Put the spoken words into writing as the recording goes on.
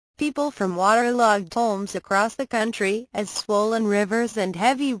people from waterlogged homes across the country, as swollen rivers and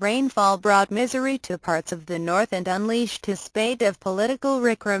heavy rainfall brought misery to parts of the north and unleashed a spate of political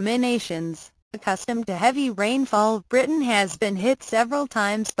recriminations. Accustomed to heavy rainfall, Britain has been hit several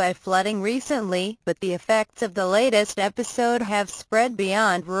times by flooding recently, but the effects of the latest episode have spread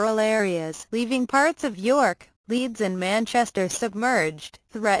beyond rural areas, leaving parts of York, Leeds and Manchester submerged,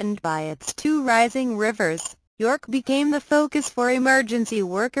 threatened by its two rising rivers. York became the focus for emergency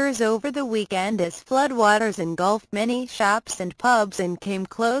workers over the weekend as floodwaters engulfed many shops and pubs and came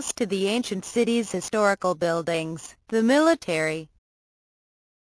close to the ancient city's historical buildings. The military,